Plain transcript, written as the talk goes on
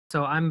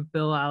So I'm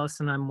Bill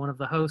Allison. I'm one of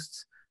the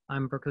hosts.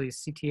 I'm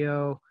Berkeley's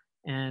CTO,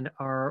 and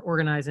our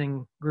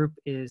organizing group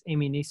is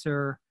Amy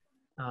Neeser,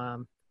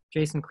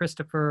 Jason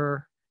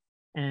Christopher,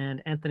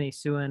 and Anthony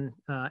Suin.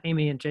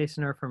 Amy and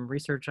Jason are from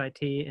Research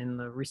IT in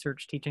the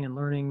Research Teaching and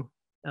Learning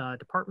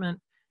department,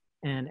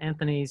 and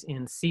Anthony's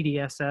in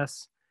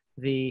CDSS,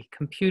 the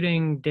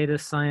Computing, Data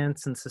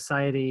Science, and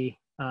Society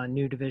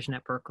new division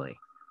at Berkeley.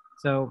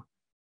 So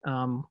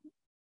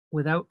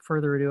without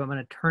further ado, I'm going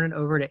to turn it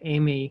over to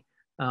Amy,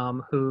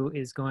 who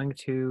is going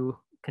to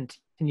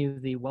continue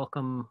the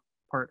welcome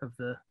part of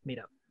the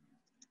meetup.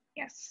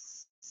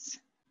 Yes.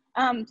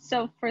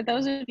 So for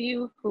those of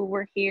you who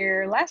were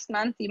here last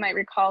month, you might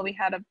recall we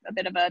had a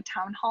bit of a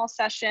town hall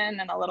session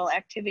and a little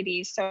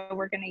activity. So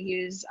we're going to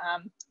use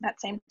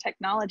that same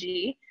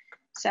technology.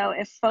 So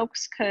if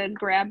folks could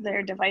grab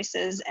their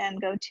devices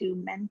and go to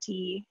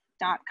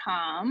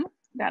menti.com,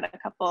 got a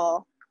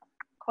couple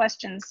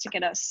questions to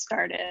get us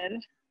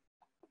started.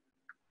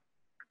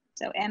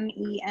 So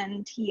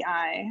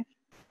menti.com.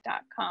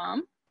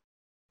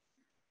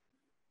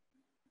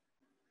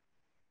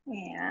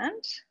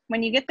 And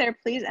when you get there,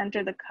 please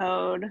enter the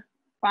code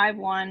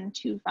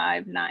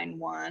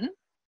 512591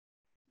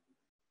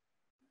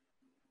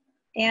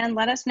 and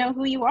let us know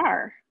who you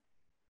are.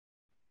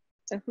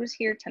 So who's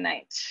here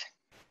tonight?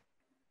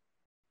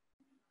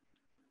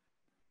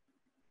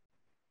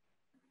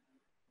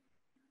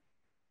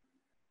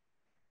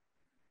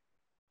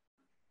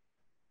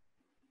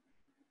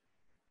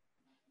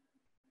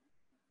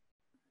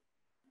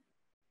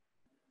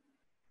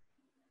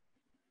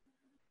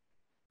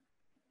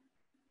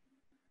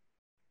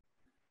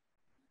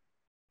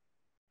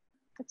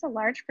 That's a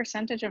large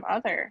percentage of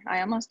other.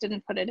 I almost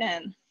didn't put it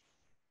in.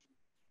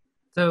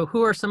 So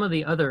who are some of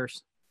the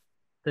others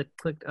that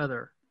clicked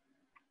other?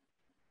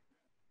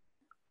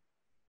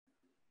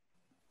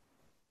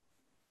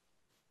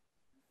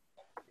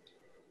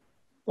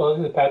 Well,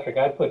 this is Patrick.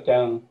 I put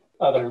down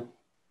other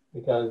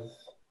because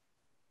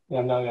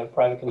I'm now got a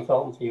private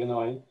consultancy, even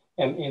though I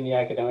am in the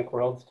academic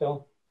world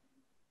still.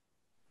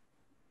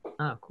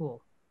 Ah,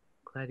 cool.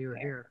 Glad you were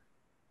here.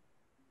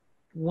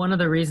 One of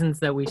the reasons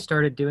that we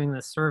started doing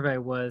this survey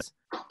was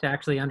to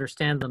actually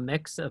understand the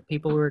mix of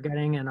people we were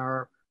getting, and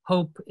our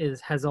hope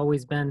has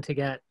always been to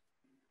get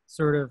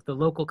sort of the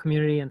local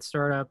community and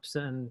startups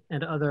and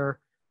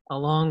other,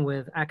 along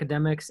with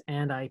academics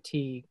and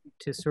IT,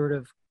 to sort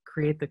of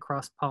create the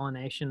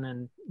cross-pollination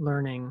and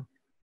learning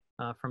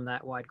from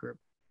that wide group.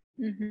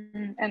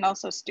 Mm-hmm. And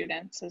also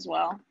students as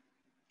well.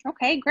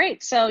 Okay,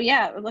 great. So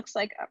yeah, it looks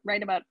like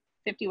right about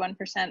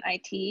 51%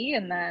 IT,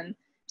 and then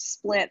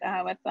split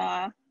with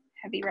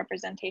heavy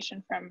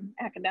representation from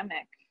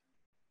academic.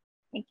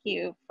 Thank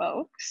you,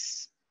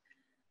 folks.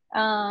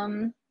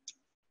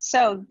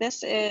 So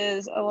this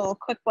is a little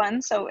quick one.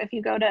 So if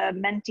you go to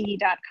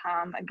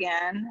menti.com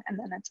again, and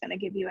then it's going to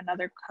give you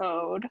another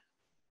code.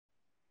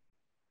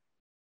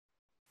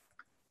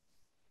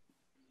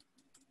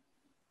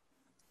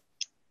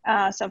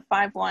 So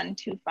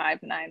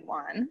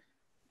 512591.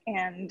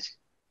 And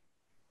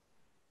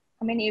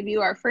how many of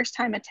you are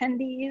first-time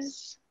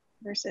attendees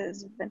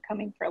versus have been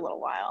coming for a little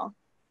while?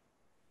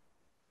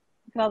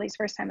 Look at all these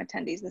first-time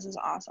attendees. This is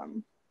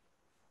awesome.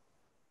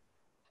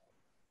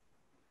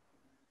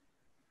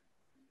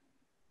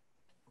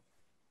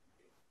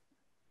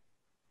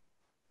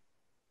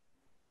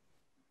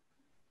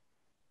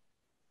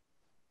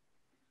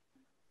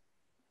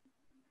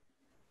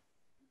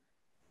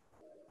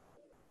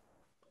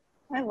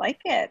 I like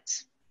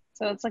it.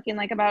 So it's looking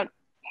like about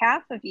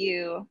half of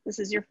you, this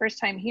is your first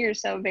time here,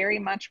 so very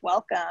much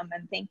welcome,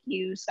 and thank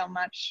you so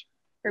much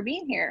for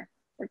being here.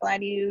 We're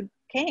glad you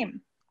came.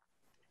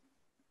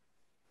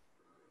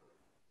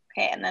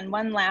 Okay, and then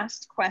one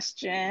last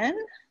question.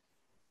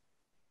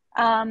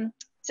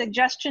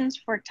 Suggestions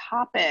for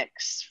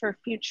topics for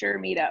future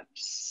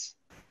meetups.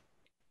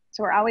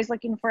 So we're always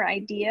looking for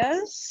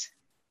ideas.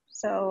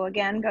 So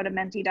again, go to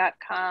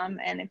menti.com,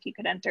 and if you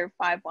could enter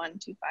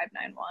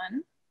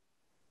 512591.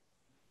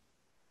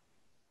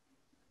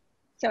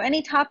 So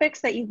any topics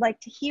that you'd like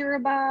to hear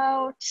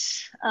about,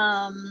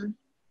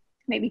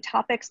 maybe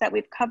topics that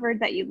we've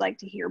covered that you'd like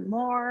to hear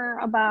more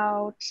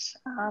about,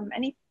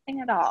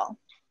 anything at all.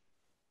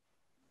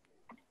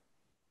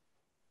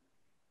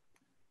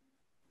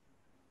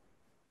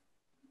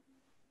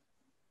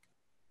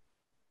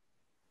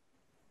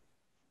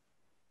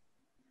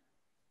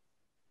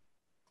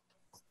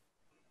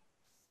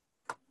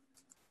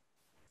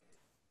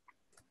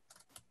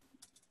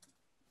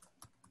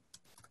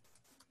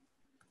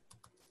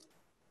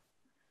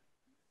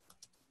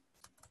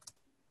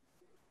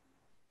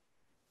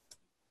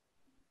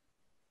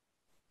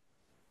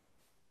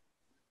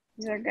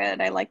 These are good.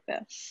 I like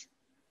this.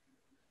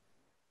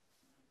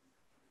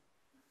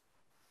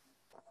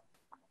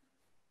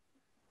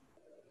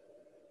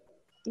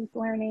 Deep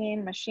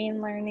learning,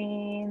 machine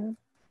learning.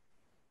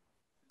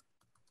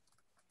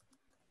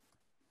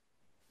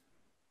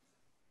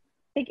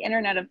 I think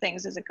Internet of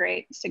Things is a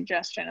great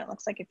suggestion. It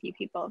looks like a few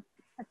people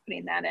are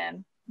putting that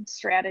in.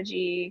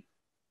 Strategy,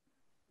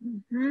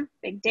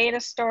 big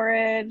data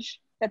storage,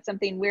 That's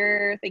something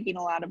we're thinking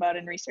a lot about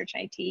in research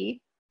IT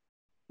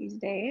these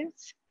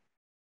days.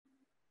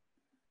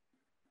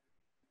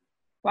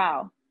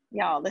 Wow,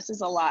 y'all, this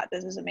is a lot.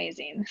 This is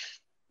amazing.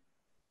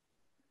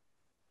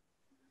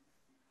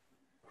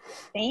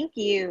 Thank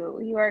you.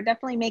 You are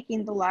definitely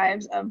making the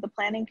lives of the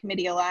planning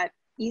committee a lot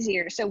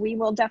easier. So we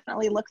will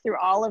definitely look through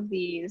all of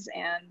these,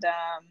 and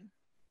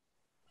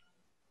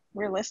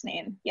we're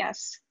listening.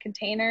 Yes,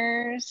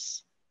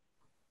 containers.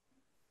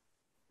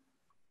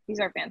 These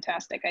are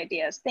fantastic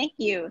ideas. Thank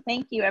you.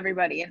 Thank you,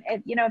 everybody.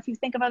 And you know, if you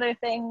think of other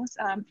things,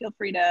 feel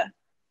free to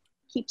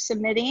keep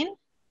submitting.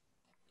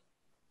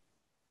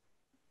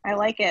 I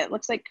like it.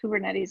 Looks like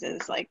Kubernetes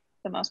is like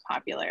the most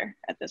popular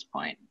at this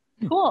point.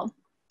 Cool.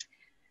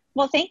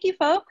 Well, thank you,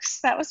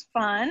 folks. That was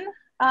fun.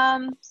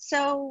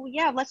 So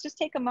yeah, let's just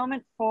take a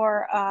moment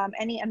for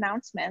any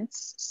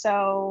announcements.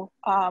 So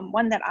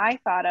one that I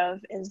thought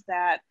of is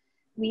that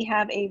we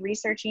have a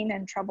Researching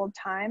in Troubled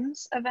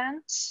Times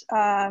event.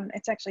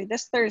 It's actually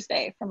this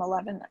Thursday from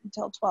 11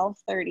 until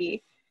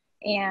 12:30.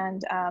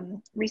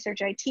 And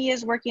Research IT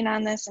is working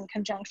on this in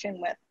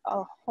conjunction with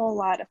a whole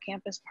lot of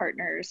campus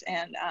partners.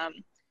 And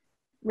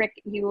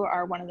Rick, you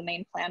are one of the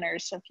main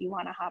planners, so if you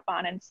want to hop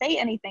on and say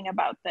anything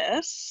about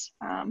this,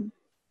 I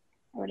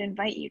would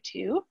invite you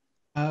to.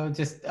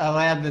 I'll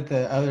add that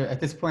at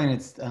this point,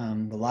 it's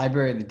the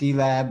library, the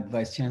D-Lab,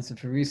 Vice Chancellor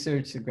for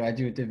Research, the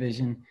Graduate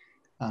Division,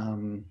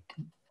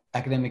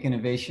 Academic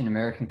Innovation,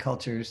 American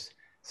Cultures.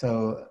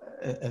 So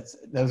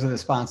those are the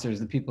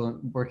sponsors, the people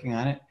working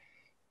on it.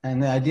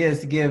 And the idea is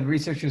to give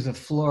researchers a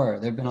floor.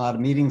 There have been a lot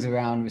of meetings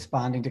around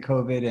responding to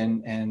COVID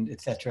and et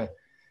cetera.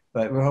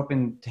 But we're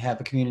hoping to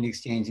have a community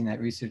exchange in that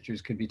researchers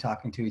could be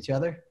talking to each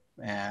other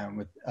and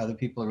with other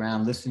people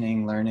around,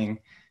 listening, learning,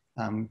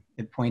 and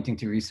pointing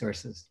to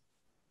resources.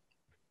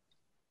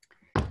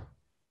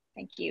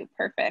 Thank you,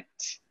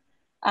 perfect.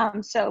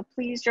 So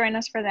please join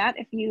us for that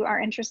if you are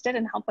interested,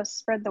 and help us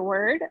spread the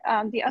word.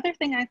 The other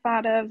thing I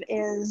thought of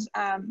is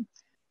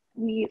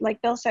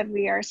like Bill said,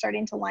 we are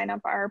starting to line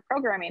up our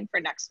programming for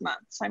next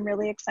month. So I'm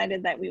really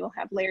excited that we will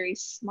have Larry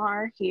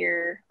Smar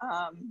here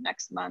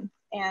next month.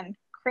 And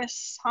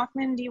Chris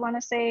Hoffman, do you want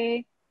to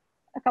say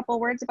a couple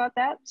words about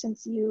that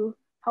since you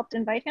helped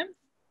invite him?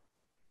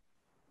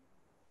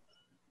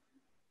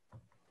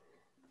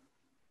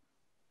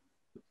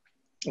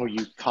 Oh,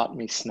 you caught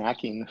me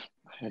snacking.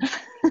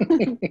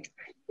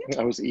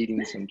 I was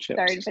eating some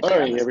chips.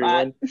 Sorry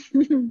everyone.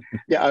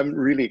 Yeah, I'm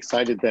really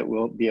excited that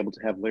we'll be able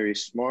to have Larry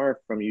Smar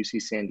from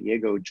UC San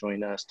Diego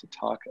join us to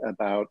talk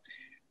about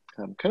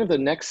kind of the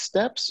next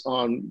steps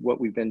on what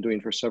we've been doing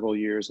for several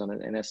years on an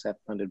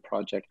NSF-funded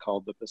project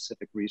called the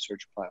Pacific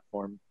Research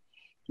Platform.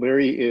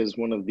 Larry is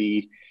one of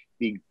the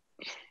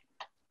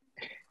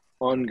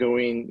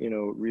ongoing,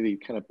 really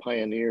kind of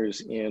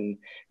pioneers in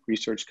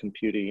research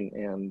computing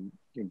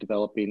and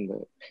developing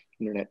the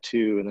Internet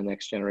 2 and the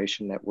next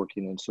generation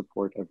networking in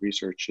support of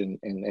research and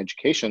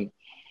education.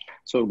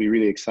 So it'll be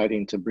really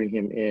exciting to bring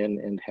him in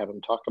and have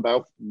him talk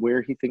about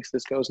where he thinks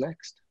this goes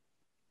next.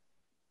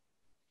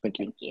 Thank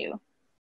you. Thank you.